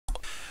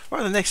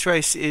Well, the next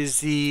race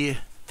is the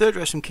third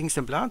race from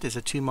Kingston Blount. It's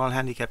a 2-mile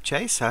handicap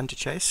chase, hunter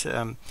chase.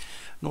 0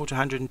 to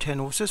 110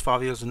 horses,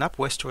 5 years and up.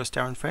 Westeros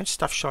Darren French,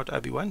 Stuff Shot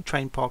Obi-Wan,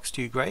 Train Park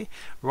Stu Gray,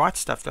 Right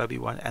Stuffed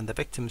Obi-Wan, and the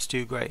Victim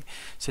Stu Gray.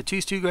 So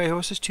 2 Stu Gray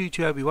horses, 2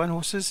 Obi-Wan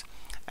horses,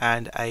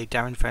 and a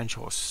Darren French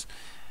horse.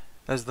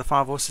 Those are the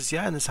 5 horses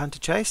here in this hunter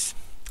chase.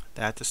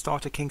 They're at the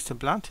start of Kingston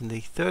Blount in the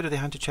third of the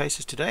hunter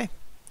chases today,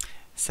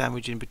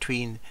 sandwiched in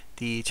between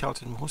the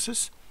Cheltenham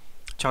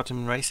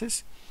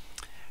races,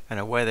 and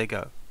away they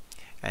go.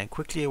 And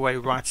quickly away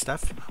Right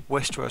Stuff,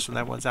 Westeros on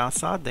that one's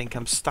outside, then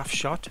comes Stuff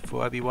Shot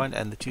for Obi-Wan,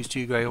 and the 2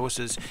 Stu Grey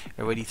horses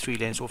already 3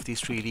 lengths off these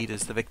 3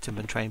 leaders, the Victim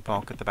and Train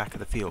Park at the back of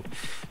the field.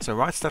 So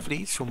Right Stuff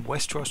leads from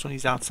Westeros on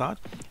his outside,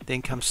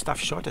 then comes Stuff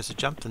Shot as a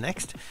jump the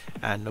next,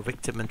 and the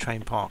Victim and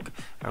Train Park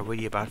are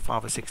already about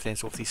 5 or 6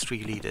 lengths off these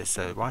 3 leaders.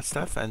 So Right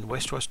Stuff and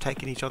Westeros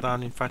taking each other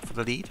on in front for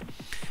the lead,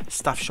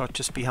 Stuff Shot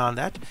just behind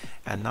that,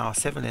 and now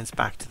 7 lengths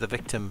back to the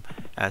Victim.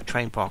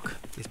 Train Park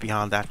is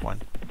behind that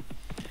one.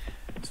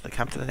 So they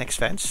come to the next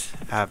fence.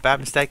 Bad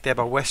mistake there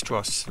by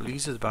Westeros.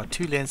 Loses about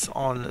 2 lengths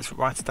on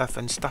Right Stuff,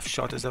 and Stuff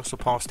Shot has also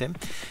passed him.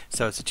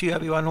 So it's the 2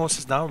 Obi-Wan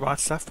horses now. Right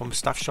Stuff from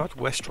Stuff Shot.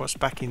 Westeros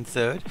back in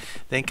third.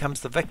 Then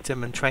comes the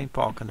Victim and Train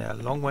Park, and they're a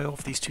long way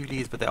off these 2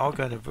 leads, but they are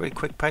going at a very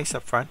quick pace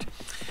up front.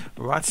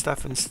 Right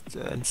Stuff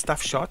and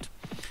Stuff Shot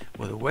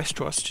with a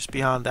Westeros just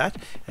behind that,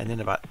 and then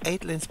about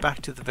 8 lengths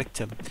back to the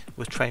Victim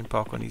with Train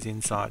Park on his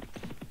inside.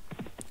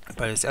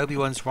 But it's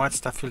Obi-Wan's Right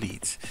Stuff who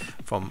leads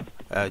from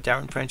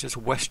Darren French's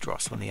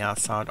Westeros on the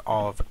outside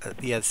of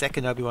the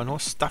second Obi-Wan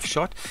horse, Stuff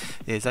Shot.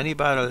 There's only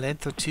about a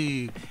length or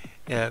 2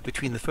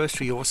 between the first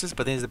 3 horses,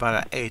 but there's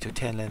about an 8 or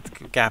 10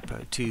 length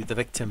gap to the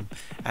Victim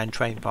and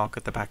Train Park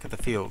at the back of the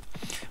field.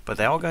 But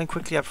they are going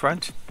quickly up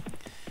front.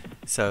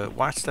 So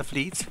Right Stuff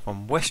leads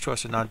from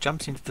Westeros, and now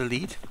jumps into the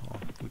lead.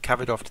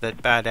 Recovered after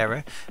that bad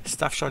error.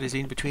 Stuff Shot is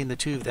in between the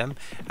 2 of them,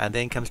 and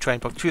then comes Train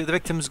Park. 2 of the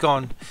Victims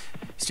gone.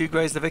 Stu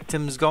Gray's the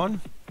Victims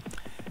gone.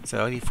 So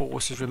only 4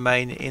 horses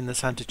remain in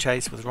this hunter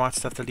chase, with Right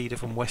Stuff the leader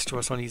from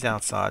Westeros on his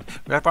outside.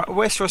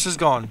 Westeros is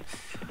gone.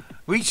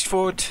 Reached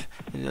for it,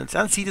 it's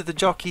unseated the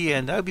jockey,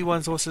 and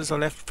Obi-Wan's horses are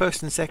left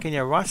first and second. Yeah,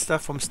 Right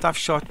Stuff from Stuff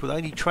Shot, with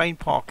only Train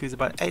Park, who's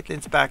about 8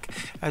 lengths back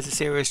as a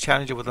serious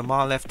challenger with a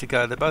mile left to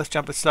go. They both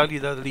jump it slowly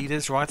though, the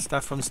leaders. Right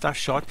Stuff from Stuff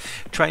Shot.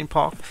 Train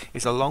Park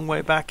is a long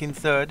way back in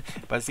third,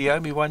 but it's the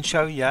Obi-Wan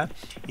show, yeah.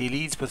 He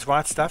leads with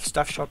Right Stuff,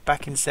 Stuff Shot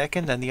back in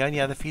second, and the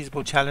only other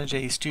feasible challenger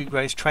is Stu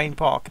Gray's Train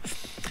Park.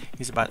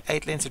 He's about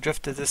 8 lengths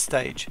adrift at this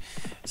stage.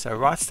 So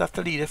Right Stuff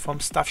the leader from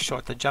Stuff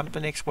Shot, the jump the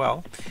next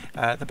well.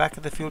 The back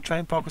of the field,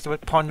 Train Park was a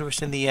bit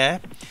ponderous in the air.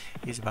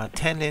 He's about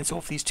 10 lengths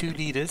off these 2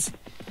 leaders,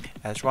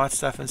 as Right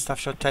Stuff and Stuff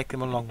Shot take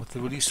them along with the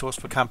loose horse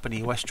for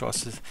company.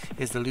 Westeros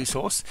is the loose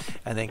horse,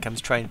 and then comes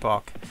Train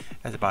Park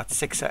as about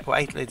 6 or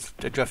 8 lengths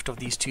adrift of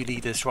these 2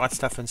 leaders, Right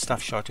Stuff and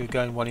Stuff Shot, who are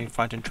going one in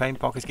front, and Train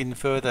Park is getting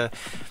further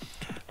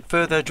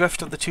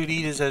drift of the 2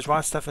 leaders as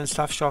Right Stuff and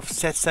Stuff Shot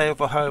set sail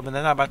for home, and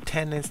they're now about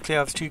 10 lengths clear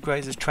of Stu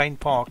Gray's Train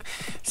Park.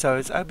 So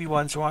it's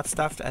Obi-Wan's Right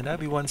Stuff and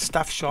Obi-Wan's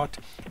Stuff Shot,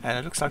 and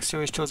it looks like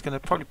Serious Chill's going to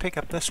probably pick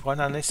up this one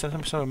unless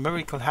some sort of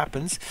miracle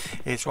happens.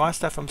 It's Right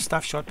Stuff from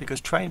Stuff Shot,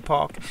 because Train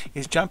Park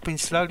is jumping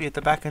slowly at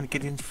the back and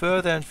getting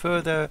further and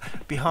further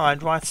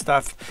behind Right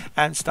Stuff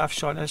and Stuff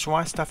Shot, and as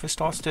Right Stuff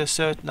starts to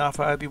assert now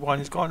for Obi-Wan.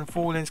 He's gone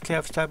 4 lengths clear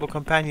of stable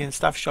companion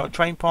Stuff Shot.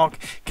 Train Park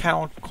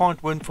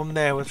can't win from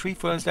there with 3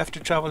 furlongs left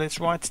to travel. It's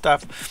Right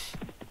Stuff.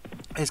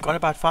 He's got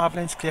about 5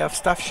 lengths clear of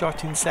Stuff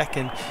Shot in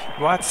second.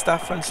 Right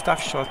Stuff and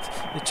Stuff Shot,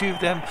 the 2 of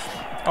them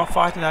are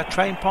fighting out.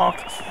 Train Park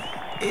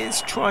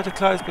is trying to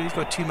close, but he's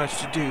got too much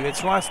to do.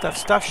 It's Right Stuff.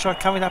 Stuff Shot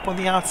coming up on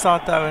the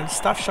outside though, and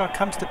Stuff Shot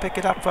comes to pick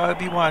it up for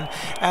Obi-Wan,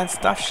 and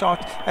Stuff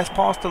Shot has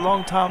passed a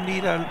long time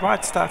leader,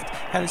 Right Stuff,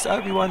 and it's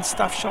Obi-Wan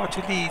Stuff Shot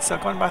who leads. So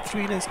gone about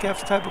 3 lengths clear of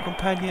stable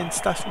companion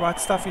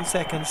Right Stuff in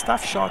second.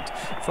 Stuff Shot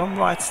from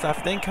Right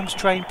Stuff. Then comes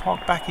Train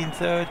Park back in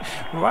third.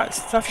 Right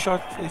Stuff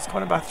Shot is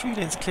gone about 3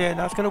 lengths clear.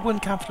 Now it's going to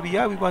win comfortably.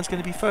 Obi-Wan's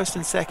going to be first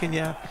and second.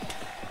 Yeah,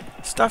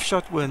 Stuff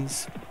Shot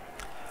wins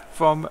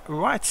from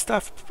Right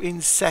Stuff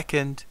in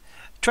second.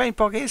 Train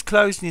Park is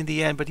closing in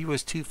the end, but he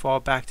was too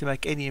far back to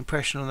make any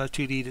impression on those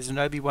 2 leaders, and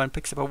Obi-Wan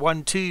picks up a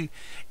 1-2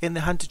 in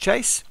the hunter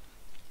chase,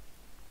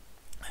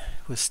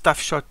 with Stuff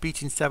Shot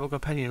beating stable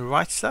companion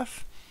Right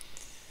Stuff,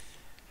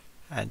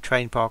 and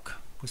Train Park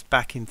was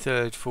back in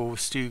third for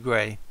Stu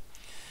Gray.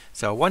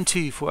 So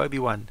 1-2 for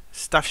Obi-Wan,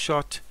 Stuff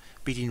Shot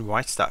beating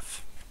Right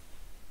Stuff.